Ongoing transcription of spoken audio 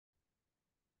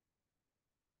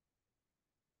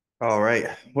All right.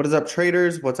 What is up,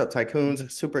 traders? What's up,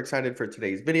 tycoons? Super excited for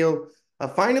today's video.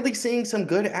 Finally seeing some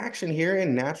good action here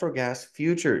in natural gas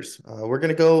futures. We're going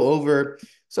to go over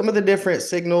some of the different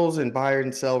signals and buy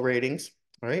and sell ratings.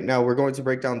 All right. Now we're going to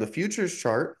break down the futures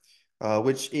chart,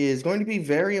 which is going to be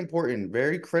very important,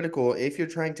 very critical if you're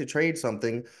trying to trade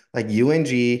something like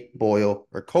UNG, Boyle,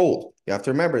 or Cold. You have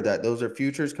to remember that those are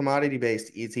futures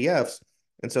commodity-based ETFs.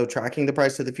 And so tracking the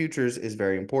price of the futures is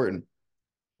very important.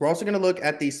 We're also going to look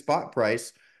at the spot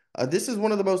price. This is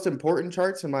one of the most important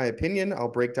charts, in my opinion. I'll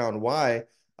break down why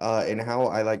and how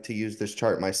I like to use this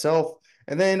chart myself.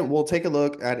 And then we'll take a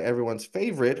look at everyone's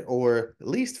favorite or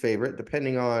least favorite,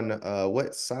 depending on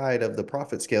what side of the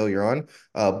profit scale you're on.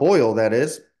 Boyle, that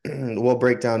is. We'll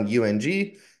break down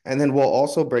UNG, and then we'll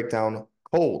also break down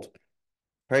Cold.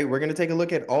 All right, we're going to take a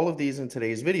look at all of these in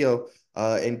today's video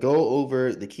and go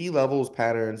over the key levels,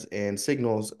 patterns, and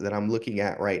signals that I'm looking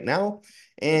at right now.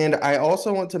 And I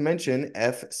also want to mention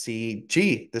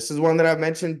FCG. This is one that I've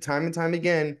mentioned time and time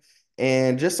again,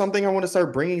 and just something I want to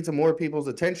start bringing to more people's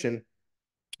attention.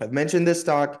 I've mentioned this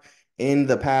stock in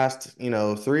the past, 3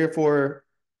 or 4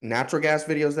 natural gas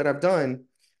videos that I've done,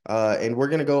 and we're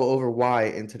going to go over why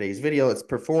in today's video. It's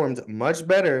performed much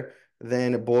better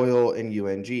than Boyle and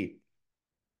UNG.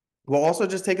 We'll also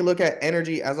just take a look at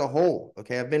energy as a whole.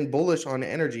 Okay, I've been bullish on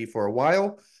energy for a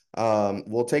while.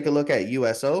 We'll take a look at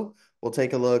USO. We'll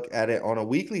take a look at it on a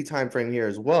weekly time frame here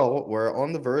as well. We're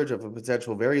on the verge of a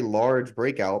potential very large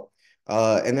breakout.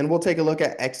 And then we'll take a look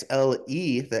at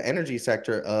XLE, the energy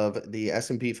sector of the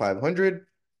S&P 500.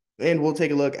 And we'll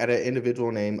take a look at an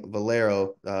individual named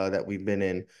Valero that we've been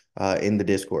in the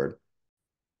Discord.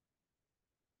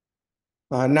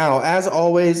 Now, as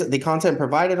always, the content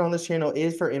provided on this channel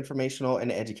is for informational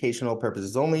and educational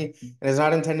purposes only and is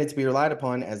not intended to be relied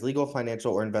upon as legal,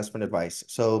 financial, or investment advice.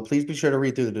 So please be sure to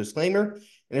read through the disclaimer.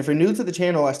 And if you're new to the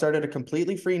channel, I started a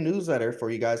completely free newsletter for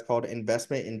you guys called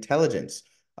Investment Intelligence.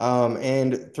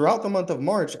 And throughout the month of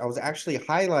March, I was actually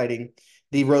highlighting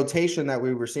the rotation that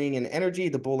we were seeing in energy,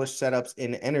 the bullish setups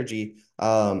in energy.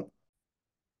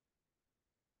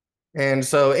 And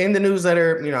so in the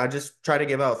newsletter, I just try to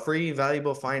give out free,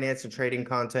 valuable finance and trading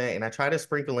content, and I try to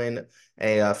sprinkle in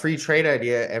a free trade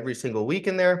idea every single week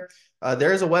in there.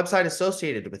 There is a website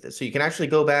associated with it, so you can actually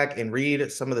go back and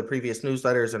read some of the previous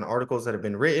newsletters and articles that have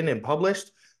been written and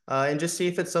published, and just see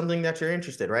if it's something that you're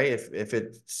interested, right? If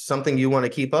it's something you want to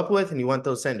keep up with and you want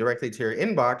those sent directly to your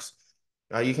inbox,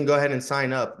 you can go ahead and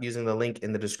sign up using the link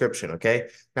in the description, okay?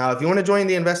 Now, if you want to join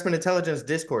the Investment Intelligence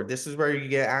Discord, this is where you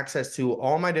get access to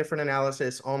all my different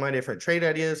analysis, all my different trade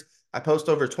ideas. I post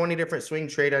over 20 different swing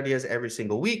trade ideas every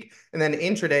single week. And then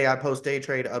intraday, I post day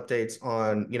trade updates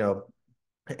on,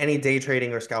 any day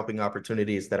trading or scalping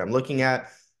opportunities that I'm looking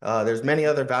at. There's many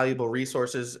other valuable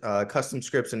resources, custom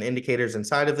scripts and indicators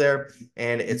inside of there,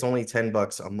 and it's only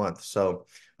 $10 a month. So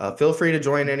feel free to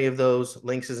join any of those.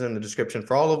 Links is in the description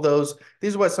for all of those.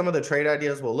 These are what some of the trade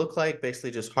ideas will look like,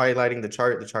 basically just highlighting the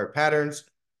chart patterns.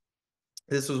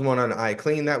 This was one on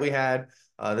iClean that we had.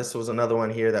 This was another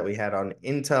one here that we had on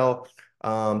Intel.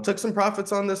 Took some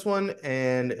profits on this one,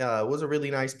 and was a really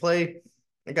nice play.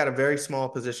 I got a very small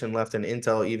position left in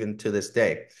Intel even to this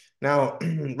day. Now,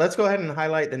 let's go ahead and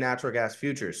highlight the natural gas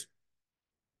futures.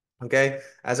 Okay,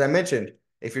 as I mentioned,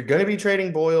 if you're going to be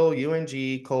trading Boyle,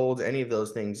 UNG, Cold, any of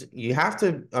those things, you have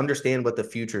to understand what the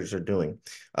futures are doing.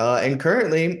 And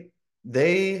currently,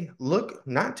 they look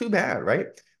not too bad, right?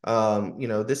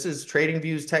 This is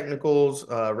TradingView's technicals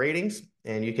ratings,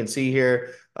 and you can see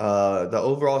here the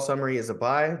overall summary is a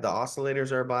buy, the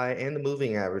oscillators are a buy, and the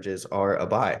moving averages are a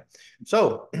buy.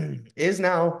 So, is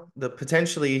now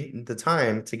potentially the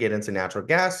time to get into natural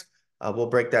gas? We'll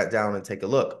break that down and take a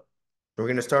look. We're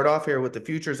going to start off here with the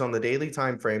futures on the daily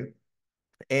time frame.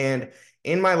 And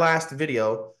in my last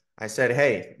video, I said,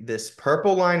 hey, this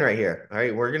purple line right here, all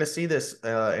right, we're going to see this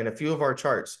in a few of our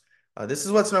charts. This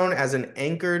is what's known as an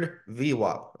anchored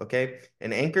VWAP, okay?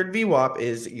 An anchored VWAP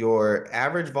is your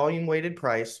average volume weighted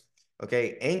price,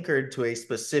 okay, anchored to a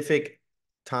specific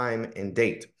time and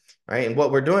date, right? And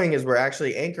what we're doing is we're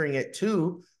actually anchoring it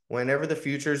to whenever the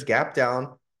futures gap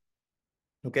down.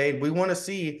 Okay, we want to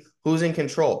see who's in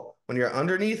control. When you're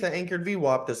underneath the anchored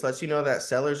VWAP, this lets you know that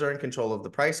sellers are in control of the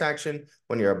price action.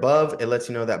 When you're above, it lets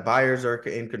you know that buyers are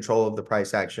in control of the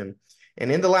price action.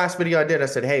 And in the last video I did, I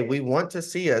said, hey, we want to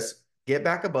see us get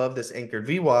back above this anchored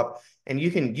VWAP, and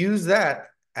you can use that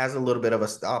as a little bit of a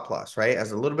stop loss, right?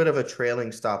 As a little bit of a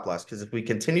trailing stop loss, because if we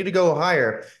continue to go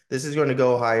higher, this is going to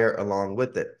go higher along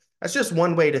with it. That's just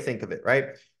one way to think of it, right?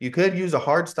 You could use a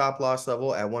hard stop loss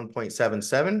level at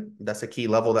 1.77. That's a key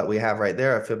level that we have right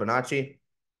there, a Fibonacci.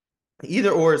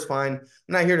 Either or is fine. I'm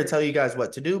not here to tell you guys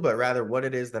what to do, but rather what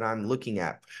it is that I'm looking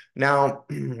at. Now,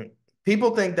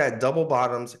 people think that double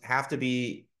bottoms have to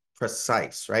be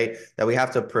precise, right? That we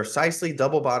have to precisely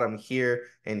double bottom here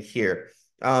and here.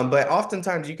 But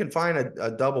oftentimes you can find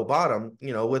a double bottom,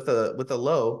 with a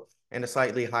low and a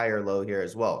slightly higher low here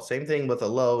as well. Same thing with a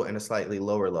low and a slightly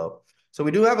lower low. So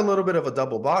we do have a little bit of a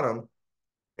double bottom,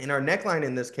 and our neckline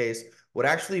in this case would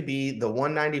actually be the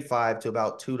 195 to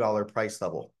about $2 price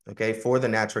level, okay, for the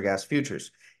natural gas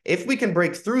futures. If we can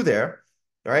break through there,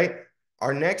 right,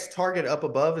 our next target up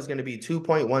above is going to be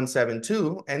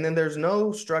 2.172, and then there's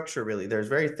no structure really. There's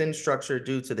very thin structure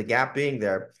due to the gap being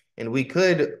there, and we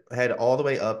could head all the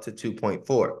way up to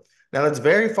 2.4. Now, that's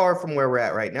very far from where we're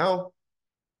at right now.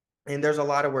 And there's a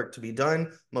lot of work to be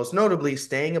done, most notably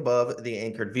staying above the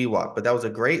anchored VWAP. But that was a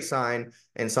great sign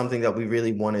and something that we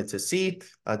really wanted to see.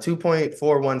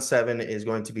 2.417 is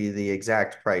going to be the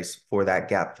exact price for that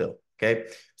gap fill. Okay.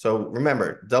 So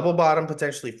remember, double bottom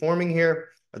potentially forming here.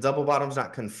 A double bottom's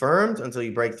not confirmed until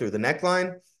you break through the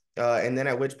neckline. And then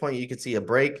at which point you could see a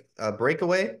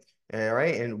breakaway. All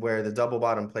right, and where the double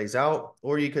bottom plays out,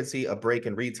 or you could see a break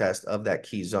and retest of that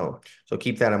key zone. So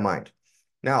keep that in mind.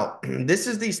 Now, this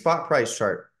is the spot price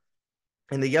chart.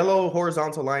 And the yellow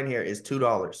horizontal line here is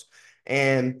 $2.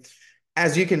 And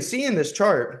as you can see in this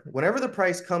chart, whenever the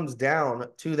price comes down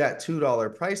to that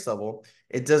 $2 price level,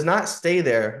 it does not stay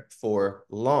there for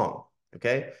long.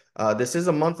 Okay. This is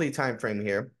a monthly time frame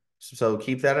here, so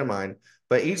keep that in mind.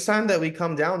 But each time that we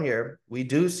come down here, we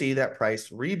do see that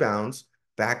price rebounds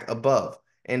back above.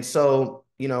 And so,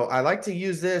 I like to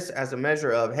use this as a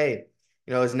measure of, hey,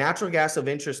 is natural gas of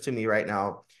interest to me right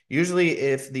now? Usually,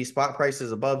 if the spot price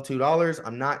is above $2,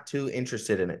 I'm not too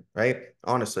interested in it, right?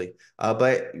 Honestly.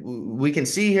 But we can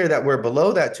see here that we're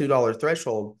below that $2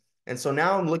 threshold. And so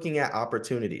now I'm looking at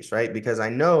opportunities, right? Because I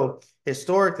know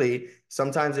historically,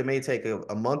 sometimes it may take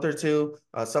a month or two.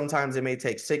 Sometimes it may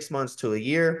take 6 months to a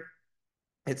year,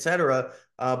 etc.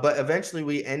 But eventually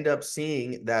we end up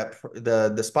seeing that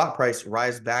the spot price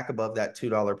rise back above that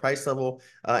 $2 price level.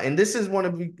 And this is one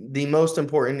of the most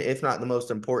important, if not the most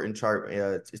important chart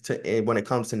when it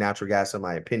comes to natural gas, in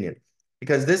my opinion,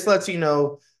 because this lets you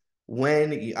know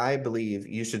when I believe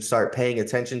you should start paying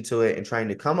attention to it and trying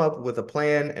to come up with a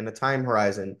plan and a time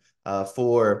horizon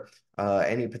for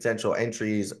any potential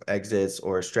entries, exits,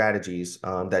 or strategies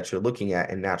that you're looking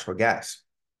at in natural gas.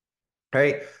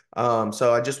 Right.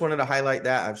 So I just wanted to highlight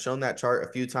that. I've shown that chart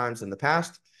a few times in the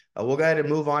past. We'll go ahead and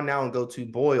move on now and go to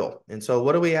Boyle. And so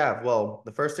what do we have? Well,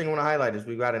 the first thing I want to highlight is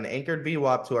we've got an anchored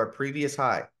VWAP to our previous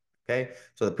high. Okay.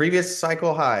 So the previous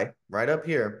cycle high right up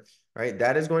here, right?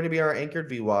 That is going to be our anchored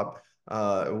VWAP,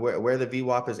 where the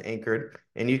VWAP is anchored.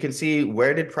 And you can see,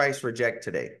 where did price reject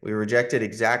today? We rejected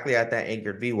exactly at that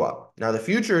anchored VWAP. Now the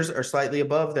futures are slightly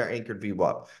above their anchored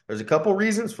VWAP. There's a couple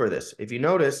reasons for this. If you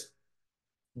notice,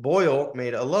 Boyle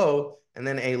made a low and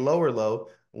then a lower low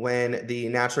when the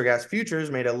natural gas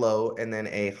futures made a low and then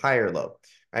a higher low,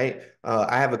 right?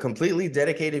 I have a completely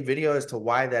dedicated video as to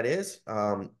why that is.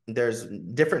 There's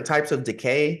different types of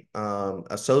decay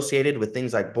associated with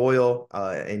things like Boyle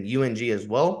and UNG as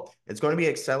well. It's going to be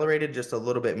accelerated just a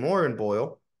little bit more in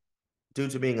Boyle due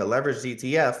to being a leveraged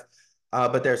ETF.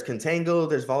 But there's contango,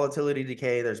 there's volatility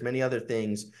decay, there's many other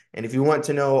things. And if you want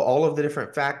to know all of the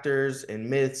different factors and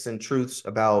myths and truths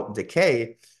about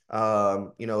decay,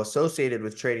 associated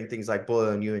with trading things like Boyle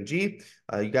and UNG,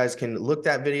 you guys can look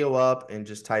that video up and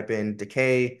just type in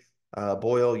decay,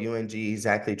 Boyle, UNG,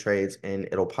 exactly trades, and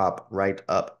it'll pop right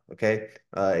up. Okay.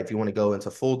 If you want to go into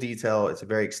full detail, it's a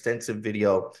very extensive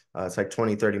video. It's like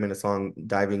 20, 30 minutes long,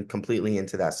 diving completely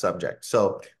into that subject.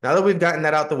 So now that we've gotten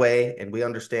that out the way and we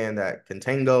understand that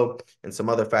contango and some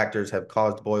other factors have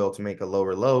caused Boyle to make a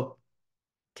lower low,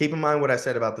 keep in mind what I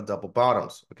said about the double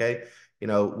bottoms. Okay.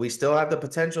 We still have the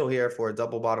potential here for a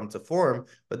double bottom to form,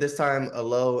 but this time a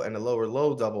low and a lower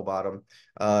low double bottom.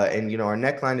 And our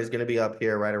neckline is going to be up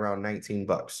here right around 19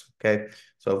 bucks. Okay.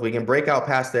 So if we can break out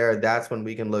past there, that's when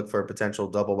we can look for a potential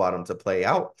double bottom to play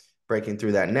out, breaking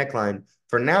through that neckline.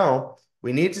 For now,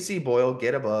 we need to see Boyle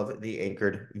get above the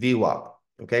anchored VWAP.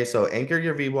 Okay. So anchor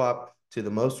your VWAP to the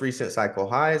most recent cycle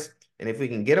highs. And if we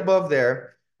can get above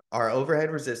there, our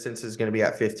overhead resistance is going to be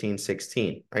at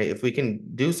 1516, right? If we can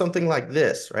do something like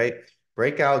this, right?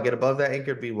 Break out, get above that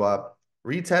anchored VWAP,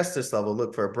 retest this level,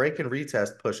 look for a break and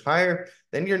retest, push higher.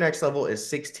 Then your next level is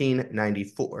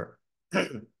 1694.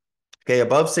 Okay,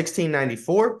 above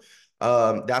 1694,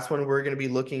 that's when we're going to be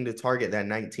looking to target that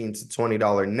 $19 to $20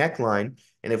 neckline.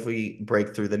 And if we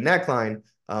break through the neckline,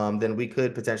 then we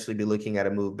could potentially be looking at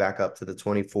a move back up to the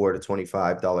 $24 to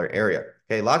 $25 area.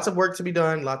 Okay, lots of work to be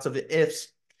done, lots of ifs.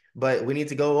 but we need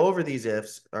to go over these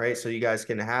ifs, all right, so you guys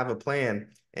can have a plan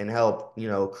and help,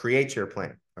 create your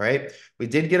plan. All right. We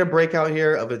did get a breakout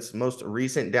here of its most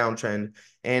recent downtrend.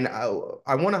 And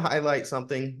I want to highlight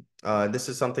something. This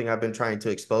is something I've been trying to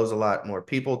expose a lot more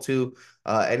people to.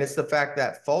 And it's the fact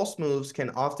that false moves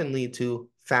can often lead to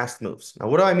fast moves. Now,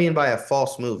 what do I mean by a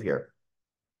false move here?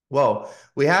 Well,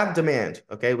 we have demand,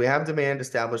 okay? We have demand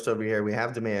established over here. We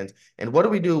have demand. And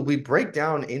what do? We break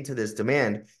down into this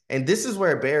demand. And this is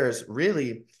where bears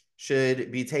really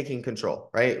should be taking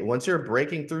control, right? Once you're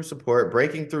breaking through support,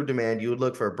 breaking through demand, you would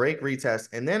look for a break retest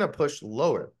and then a push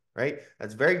lower, right?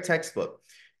 That's very textbook.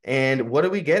 And what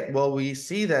do we get? Well, we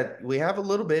see that we have a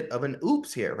little bit of an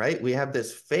oops here, right? We have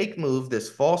this fake move, this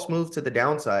false move to the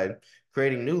downside,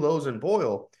 creating new lows in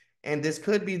Boyle. And this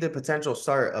could be the potential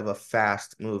start of a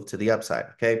fast move to the upside.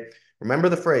 Okay. Remember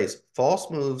the phrase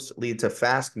false moves lead to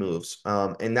fast moves.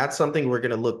 And that's something we're going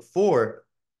to look for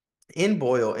in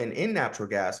Boyle and in natural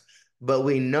gas. But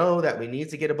we know that we need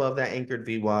to get above that anchored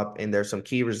VWAP, and there's some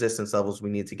key resistance levels we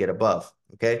need to get above.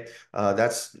 Okay.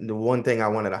 That's the one thing I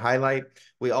wanted to highlight.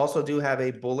 We also do have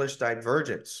a bullish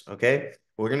divergence. Okay.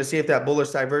 We're going to see if that bullish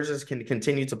divergence can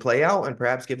continue to play out and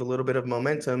perhaps give a little bit of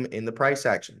momentum in the price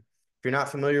action. If you're not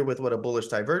familiar with what a bullish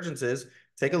divergence is,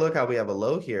 take a look how we have a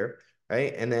low here,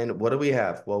 right? And then what do we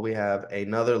have? Well, we have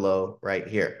another low right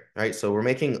here, right? So we're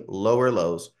making lower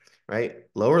lows, right?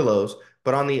 Lower lows.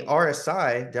 But on the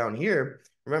RSI down here,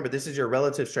 remember, this is your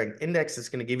relative strength index. It's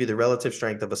going to give you the relative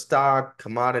strength of a stock,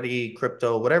 commodity,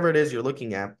 crypto, whatever it is you're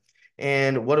looking at.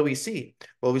 And what do we see?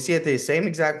 Well, we see at the same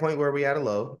exact point where we had a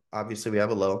low. Obviously, we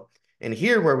have a low. And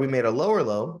here where we made a lower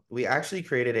low, we actually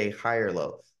created a higher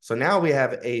low. So now we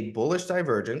have a bullish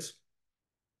divergence.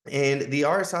 And the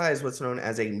RSI is what's known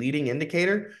as a leading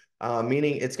indicator,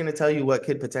 meaning it's going to tell you what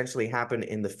could potentially happen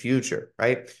in the future,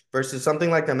 right? Versus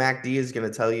something like the MACD is going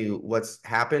to tell you what's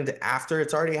happened after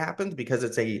it's already happened because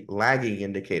it's a lagging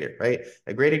indicator, right?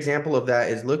 A great example of that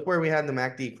is look where we had the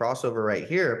MACD crossover right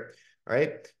here,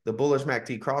 right? The bullish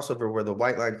MACD crossover where the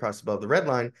white line crossed above the red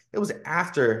line. It was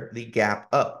after the gap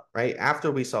up, right?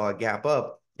 After we saw a gap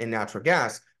up in natural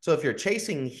gas. So if you're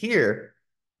chasing here,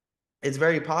 it's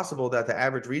very possible that the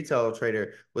average retail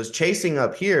trader was chasing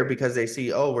up here because they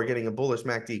see, oh, we're getting a bullish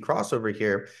MACD crossover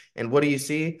here. And what do you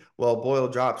see? Well, Boyle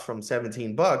drops from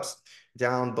 17 bucks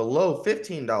down below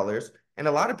 $15. And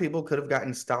a lot of people could have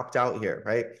gotten stopped out here,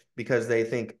 right? Because they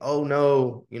think, oh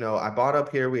no, I bought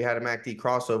up here. We had a MACD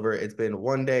crossover. It's been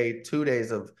 1 day, 2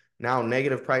 days of now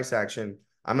negative price action.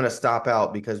 I'm going to stop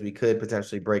out because we could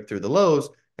potentially break through the lows.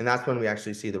 And that's when we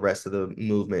actually see the rest of the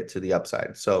movement to the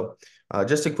upside. So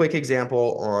just a quick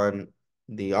example on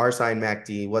the RSI and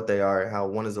MACD, what they are, how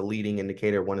one is a leading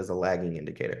indicator, one is a lagging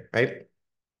indicator, right?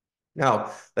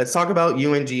 Now, let's talk about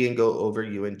UNG and go over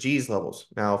UNG's levels.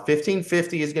 Now,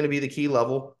 1550 is going to be the key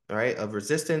level, all right, of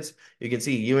resistance. You can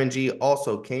see UNG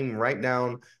also came right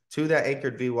down to that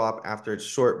anchored VWAP after its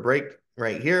short break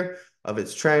right here of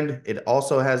its trend. It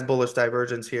also has bullish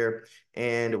divergence here.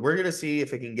 And we're going to see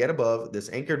if it can get above this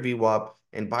anchored VWAP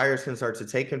and buyers can start to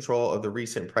take control of the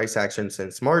recent price action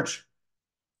since March.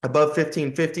 Above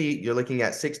 1550, you're looking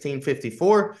at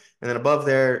 1654, and then above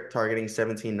there, targeting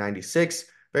 1796.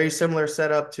 Very similar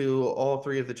setup to all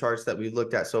three of the charts that we've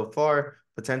looked at so far.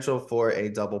 Potential for a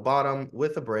double bottom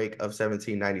with a break of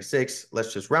 1796.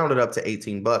 Let's just round it up to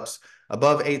 18 bucks.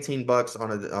 Above 18 bucks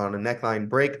on a neckline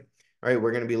break. All right,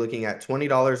 we're going to be looking at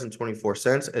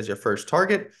 $20.24 as your first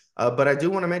target. But I do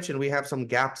want to mention we have some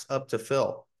gaps up to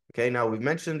fill. Okay, now we've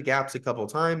mentioned gaps a couple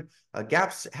of times.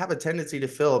 Gaps have a tendency to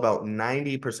fill about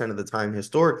 90% of the time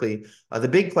historically. The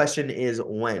big question is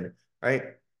when, right?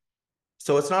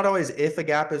 So it's not always if a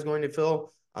gap is going to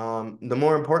fill. The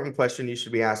more important question you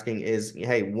should be asking is,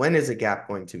 hey, when is a gap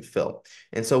going to fill?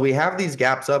 And so we have these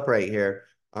gaps up right here.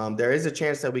 There is a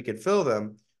chance that we could fill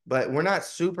them, but we're not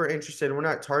super interested. We're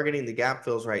not targeting the gap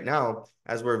fills right now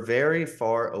as we're very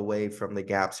far away from the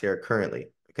gaps here currently,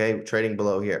 okay? Trading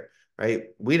below here, right?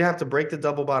 We'd have to break the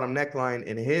double bottom neckline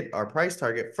and hit our price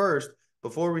target first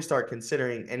before we start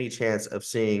considering any chance of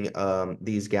seeing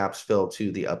these gaps fill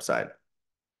to the upside.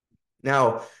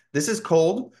 Now, this is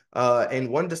cold, and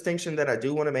one distinction that I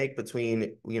do want to make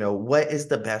between, what is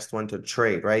the best one to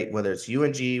trade, right? Whether it's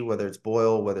UNG, whether it's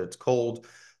Boyle, whether it's cold.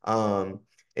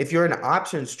 If you're an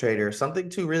options trader, something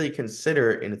to really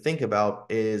consider and think about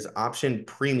is option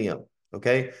premium,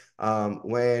 okay?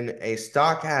 When a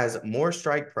stock has more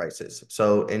strike prices,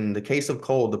 so in the case of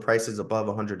cold, the price is above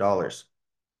 $100,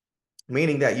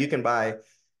 meaning that you can buy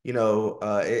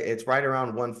it's right around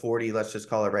 140. Let's just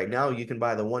call it right now. You can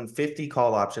buy the 150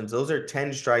 call options. Those are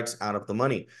 10 strikes out of the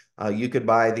money. You could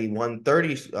buy the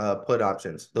 130 put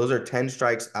options. Those are 10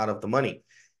 strikes out of the money.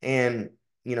 And,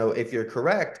 if you're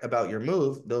correct about your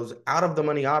move, those out of the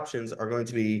money options are going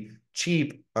to be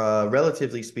cheap,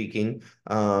 relatively speaking.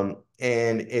 And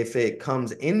if it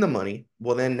comes in the money,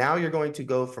 well, then now you're going to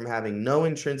go from having no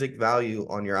intrinsic value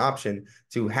on your option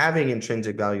to having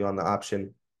intrinsic value on the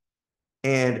option.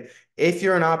 And if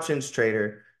you're an options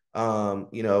trader,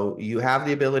 you have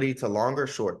the ability to long or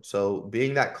short. So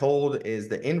being that cold is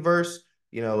the inverse.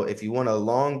 If you want a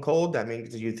long cold, that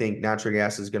means you think natural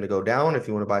gas is going to go down if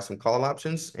you want to buy some call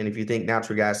options. And if you think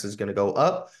natural gas is going to go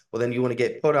up, well, then you want to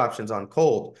get put options on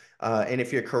cold. And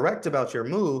if you're correct about your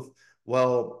move,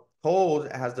 well, cold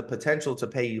has the potential to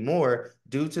pay you more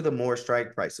due to the more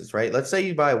strike prices, right? Let's say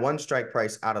you buy one strike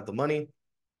price out of the money.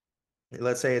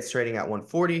 Let's say it's trading at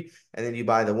 140, and then you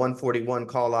buy the 141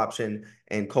 call option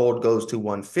and cold goes to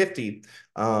 150.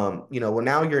 Well,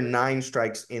 now you're 9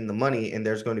 strikes in the money, and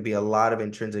there's going to be a lot of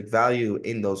intrinsic value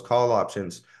in those call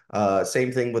options.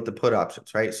 Same thing with the put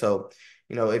options, right? So,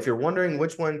 if you're wondering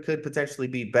which one could potentially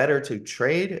be better to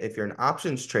trade, if you're an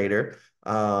options trader,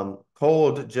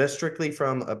 cold, just strictly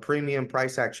from a premium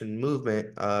price action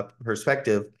movement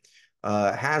perspective,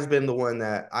 has been the one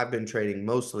that I've been trading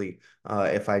mostly.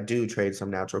 If I do trade some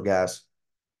natural gas,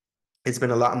 it's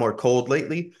been a lot more cold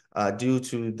lately due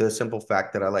to the simple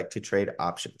fact that I like to trade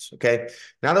options. Okay.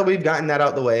 Now that we've gotten that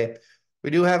out the way, we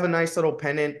do have a nice little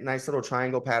pennant, nice little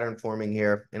triangle pattern forming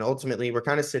here. And ultimately, we're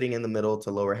kind of sitting in the middle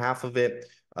to lower half of it.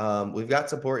 We've got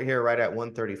support here right at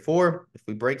 134. If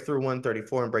we break through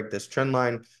 134 and break this trend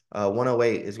line,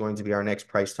 108 is going to be our next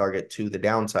price target to the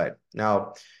downside.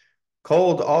 Now,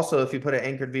 cold also, if you put an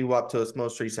anchored VWAP to its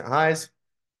most recent highs,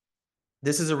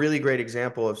 this is a really great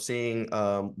example of seeing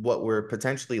what we're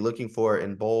potentially looking for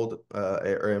in bold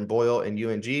or in Boyle and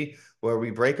UNG, where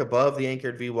we break above the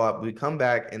anchored VWAP, we come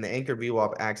back and the anchored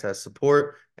VWAP acts as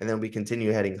support, and then we continue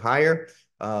heading higher.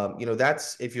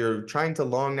 That's if you're trying to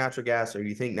long natural gas or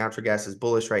you think natural gas is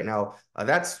bullish right now,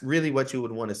 that's really what you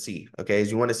would want to see. Okay, is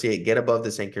you want to see it get above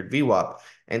this anchored VWAP.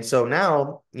 And so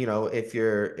now, if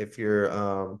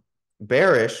you're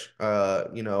bearish,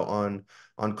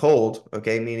 on cold,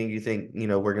 okay, meaning you think,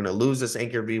 we're going to lose this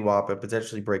anchor VWAP and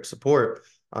potentially break support,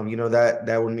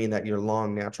 that would mean that you're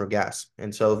long natural gas.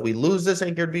 And so if we lose this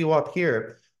anchored VWAP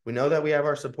here, we know that we have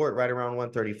our support right around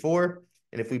 134.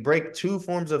 And if we break two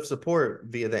forms of support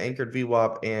via the anchored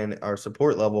VWAP and our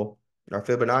support level, our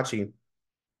Fibonacci,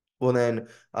 well, then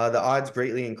the odds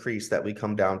greatly increase that we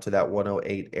come down to that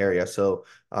 108 area. So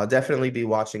definitely be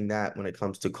watching that when it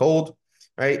comes to cold.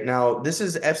 Right now, this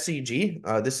is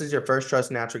FCG. This is your First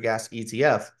Trust Natural Gas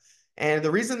ETF. And the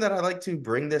reason that I like to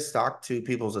bring this stock to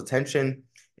people's attention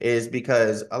is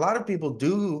because a lot of people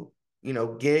do,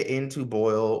 get into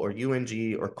Boyle or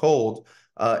UNG or cold,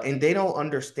 and they don't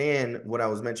understand what I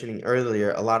was mentioning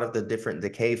earlier, a lot of the different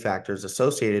decay factors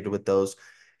associated with those.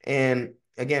 And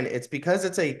again, it's because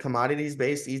it's a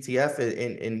commodities-based ETF,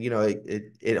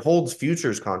 and it holds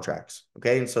futures contracts.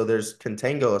 Okay, and so there's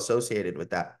contango associated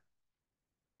with that.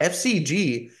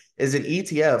 FCG is an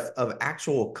ETF of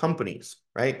actual companies,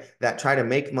 right, that try to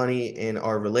make money and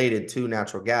are related to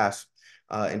natural gas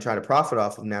and try to profit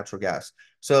off of natural gas.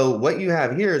 So what you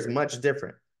have here is much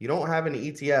different. You don't have an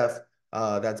ETF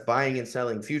that's buying and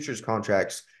selling futures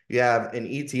contracts. You have an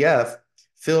ETF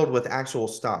filled with actual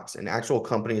stocks and actual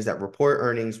companies that report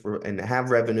earnings and have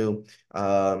revenue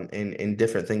and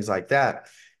different things like that.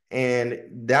 And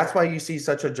that's why you see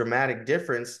such a dramatic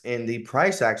difference in the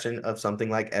price action of something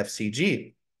like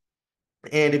FCG.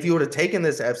 And if you would have taken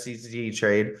this FCG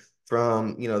trade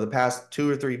from, the past 2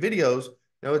 or 3 videos,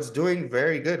 it's doing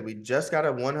very good. We just got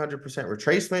a 100%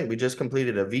 retracement. We just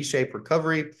completed a V-shaped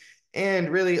recovery. And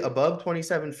really above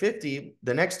 2750,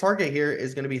 the next target here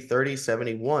is going to be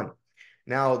 3071.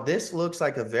 Now, this looks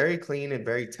like a very clean and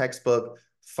very textbook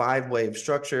 5-wave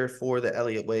structure for the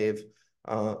Elliott wave.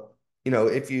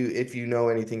 If you know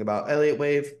anything about Elliott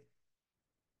wave,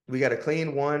 we got a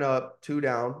clean 1 up, 2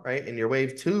 down, right? And your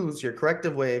wave twos, your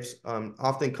corrective waves,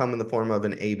 often come in the form of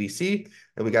an ABC.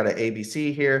 And we got an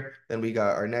ABC here. Then we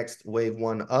got our next wave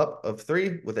 1 up of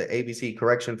 3 with an ABC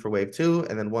correction for wave 2,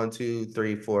 and then 1, 2,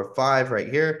 3, 4, 5 right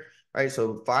here, right?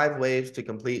 So 5 waves to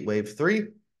complete wave 3.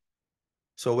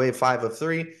 So wave 5 of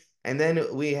 3. And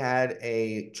then we had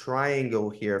a triangle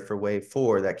here for wave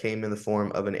 4 that came in the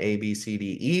form of an A, B, C,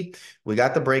 D, E. We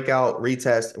got the breakout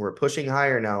retest, and we're pushing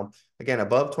higher now. Again,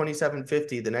 above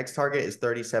 2750, the next target is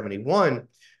 3071.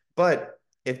 But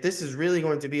if this is really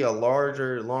going to be a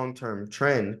larger long-term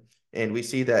trend, and we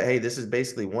see that, hey, this is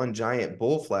basically one giant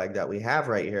bull flag that we have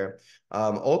right here.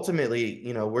 Ultimately,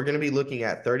 we're going to be looking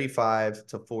at $35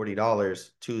 to $40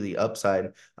 to the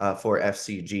upside for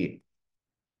FCG.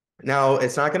 Now,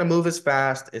 it's not going to move as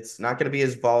fast. It's not going to be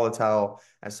as volatile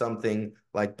as something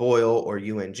like Boyle or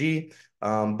UNG.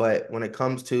 But when it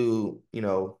comes to,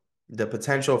 the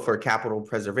potential for capital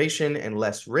preservation and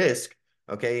less risk,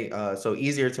 okay, so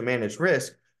easier to manage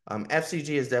risk, FCG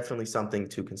is definitely something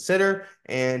to consider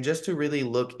and just to really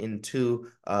look into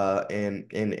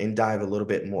and dive a little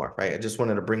bit more, right? I just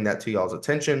wanted to bring that to y'all's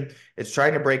attention. It's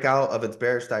trying to break out of its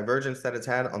bearish divergence that it's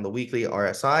had on the weekly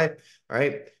RSI,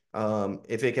 right?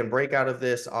 If it can break out of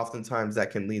this, oftentimes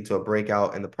that can lead to a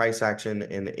breakout in the price action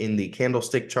and in the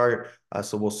candlestick chart.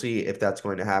 So we'll see if that's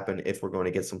going to happen, if we're going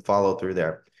to get some follow through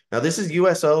there. Now, this is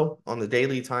USO on the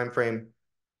daily time frame.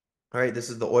 All right, this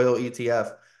is the oil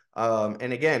ETF.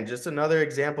 And again, just another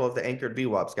example of the anchored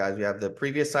VWAPs, guys. We have the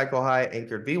previous cycle high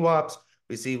anchored VWAPs.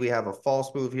 We see we have a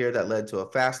false move here that led to a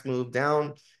fast move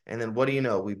down. And then what do you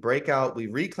know? We break out, we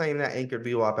reclaim that anchored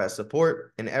VWAP as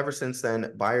support. And ever since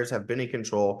then, buyers have been in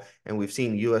control and we've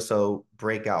seen USO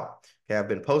break out. Okay, I've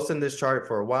been posting this chart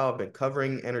for a while. I've been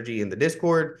covering energy in the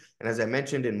Discord. And as I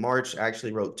mentioned in March, I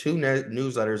actually wrote two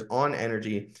newsletters on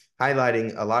energy,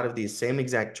 highlighting a lot of these same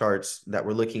exact charts that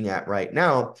we're looking at right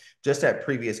now, just at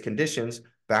previous conditions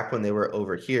back when they were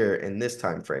over here in this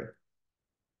time frame.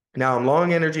 Now, I'm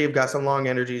long energy. I've got some long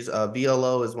energies.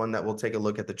 VLO is one that we'll take a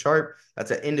look at the chart.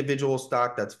 That's an individual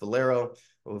stock. That's Valero.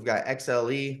 We've got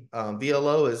XLE.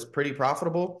 VLO is pretty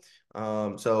profitable.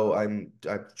 So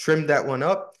I've trimmed that one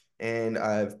up and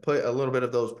I've put a little bit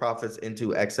of those profits into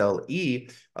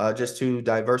XLE just to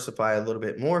diversify a little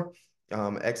bit more.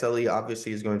 XLE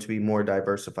obviously is going to be more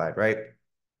diversified, right?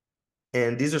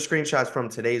 And these are screenshots from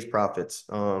today's profits,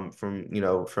 from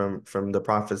the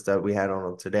profits that we had on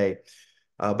them today.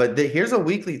 But here's a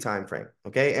weekly time frame.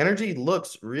 Okay, energy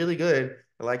looks really good,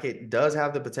 like it does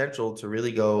have the potential to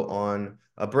really go on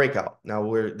a breakout. Now,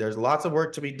 there's lots of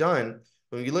work to be done.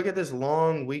 When you look at this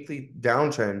long weekly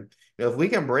downtrend, if we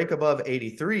can break above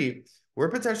 83, we're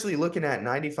potentially looking at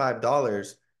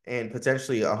 $95 and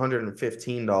potentially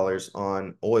 $115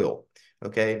 on oil.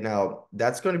 Okay, now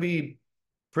that's going to be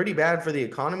pretty bad for the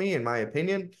economy, in my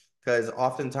opinion, because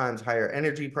oftentimes higher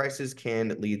energy prices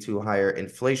can lead to higher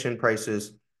inflation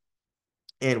prices.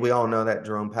 And we all know that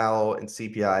Jerome Powell and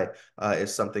CPI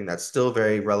is something that's still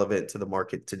very relevant to the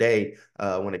market today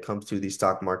when it comes to the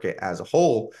stock market as a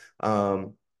whole.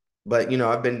 But,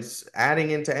 I've been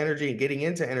adding into energy and getting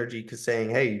into energy because saying,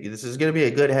 hey, this is going to be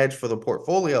a good hedge for the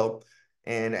portfolio.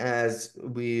 And as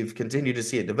we've continued to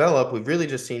see it develop, we've really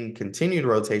just seen continued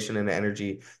rotation into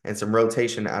energy and some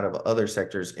rotation out of other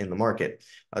sectors in the market.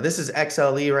 This is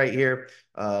XLE right here.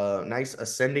 Nice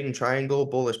ascending triangle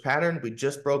bullish pattern. We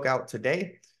just broke out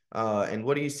today. And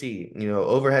what do you see?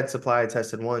 Overhead supply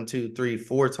tested 1, 2, 3,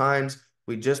 4 times.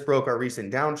 We just broke our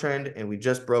recent downtrend and we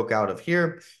just broke out of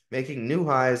here, making new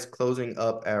highs, closing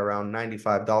up at around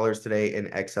 $95 today in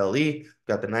XLE.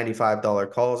 Got the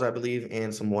 $95 calls, I believe,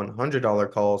 and some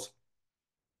 $100 calls.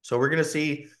 So we're going to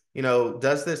see,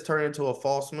 does this turn into a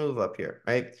false move up here,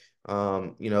 right?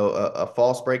 A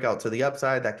false breakout to the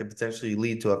upside that could potentially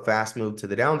lead to a fast move to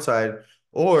the downside.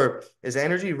 Or is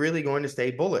energy really going to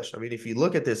stay bullish? I mean, if you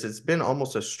look at this, it's been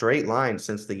almost a straight line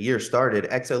since the year started.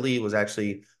 XLE was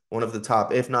actually one of the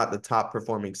top, if not the top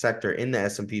performing sector in the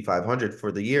S&P 500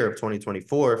 for the year of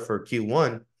 2024 for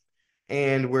Q1.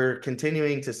 And we're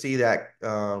continuing to see that,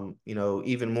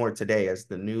 even more today as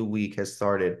the new week has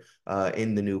started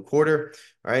in the new quarter,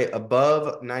 right?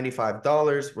 Above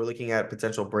 $95, we're looking at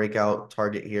potential breakout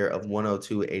target here of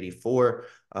 102.84.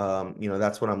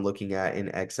 That's what I'm looking at in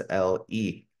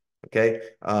XLE. Okay.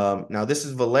 Now this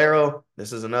is Valero.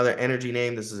 This is another energy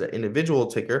name. This is an individual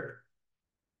ticker.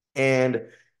 And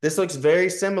this looks very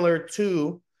similar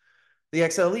to the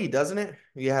XLE, doesn't it?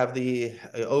 You have the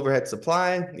overhead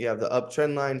supply, you have the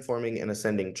uptrend line forming an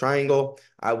ascending triangle.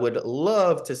 I would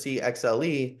love to see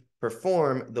XLE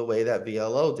perform the way that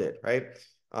VLO did, right?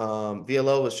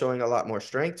 VLO was showing a lot more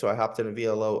strength, so I hopped into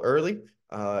VLO early.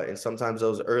 And sometimes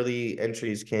those early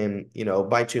entries can,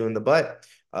 bite you in the butt.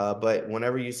 But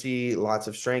whenever you see lots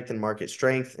of strength and market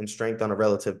strength and strength on a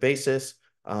relative basis,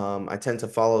 I tend to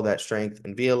follow that strength,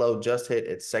 and VLO just hit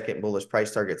its second bullish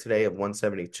price target today of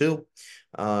 172.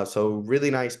 So really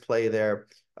nice play there.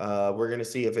 We're going to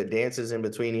see if it dances in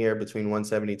between here between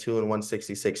 172 and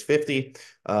 166.50.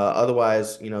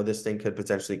 Otherwise, this thing could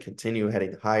potentially continue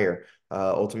heading higher.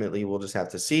 Ultimately, we'll just have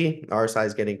to see. RSI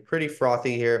is getting pretty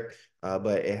frothy here,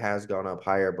 but it has gone up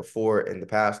higher before in the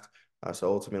past. So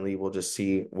ultimately, we'll just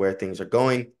see where things are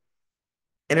going.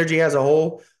 Energy as a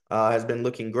whole, has been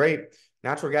looking great.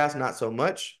 Natural gas, not so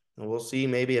much. And we'll see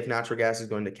maybe if natural gas is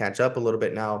going to catch up a little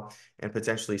bit now and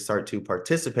potentially start to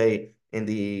participate in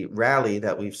the rally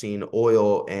that we've seen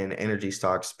oil and energy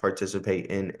stocks participate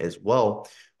in as well.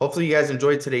 Hopefully you guys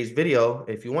enjoyed today's video.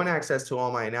 If you want access to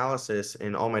all my analysis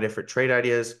and all my different trade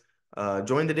ideas,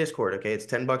 join the Discord. Okay, it's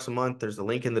 $10 a month. There's a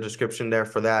link in the description there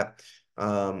for that.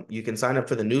 You can sign up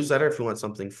for the newsletter if you want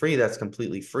something free. That's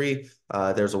completely free.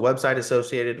 There's a website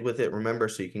associated with it, remember,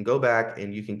 so you can go back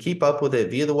and you can keep up with it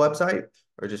via the website,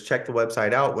 or just check the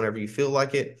website out whenever you feel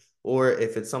like it. Or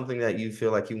if it's something that you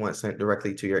feel like you want sent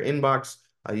directly to your inbox,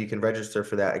 you can register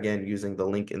for that again using the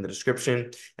link in the description.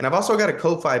 And I've also got a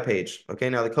Ko-Fi page. Okay,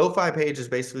 now the Ko-Fi page is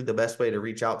basically the best way to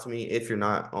reach out to me if you're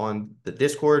not on the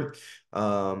Discord.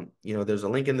 There's a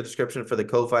link in the description for the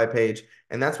Ko-Fi page,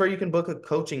 and that's where you can book a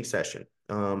coaching session.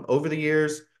 Over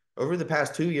the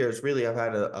past 2 years, really, I've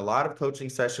had a lot of coaching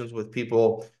sessions with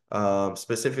people,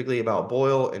 specifically about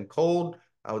boil and cold.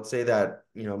 I would say that,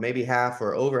 maybe half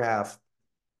or over half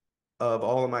of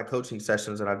all of my coaching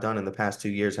sessions that I've done in the past 2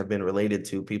 years have been related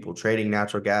to people trading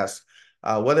natural gas.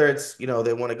 Whether it's,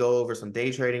 they want to go over some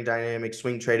day trading dynamics,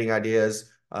 swing trading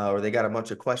ideas, or they got a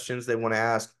bunch of questions they want to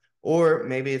ask, or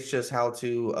maybe it's just how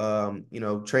to,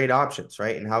 trade options,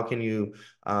 right? And how can you,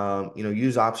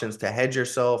 use options to hedge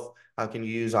yourself? How can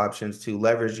you use options to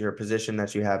leverage your position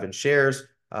that you have in shares,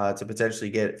 to potentially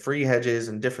get free hedges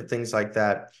and different things like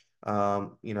that?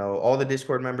 All the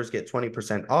Discord members get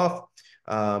 20% off.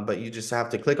 But you just have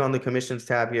to click on the commissions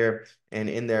tab here, and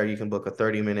in there you can book a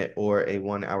 30-minute or a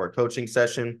 1-hour coaching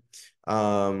session.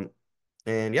 And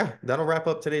yeah, that'll wrap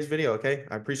up today's video. Okay,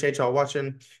 I appreciate y'all watching,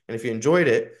 and if you enjoyed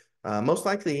it, most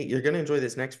likely you're going to enjoy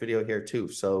this next video here too,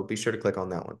 so be sure to click on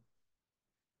that one.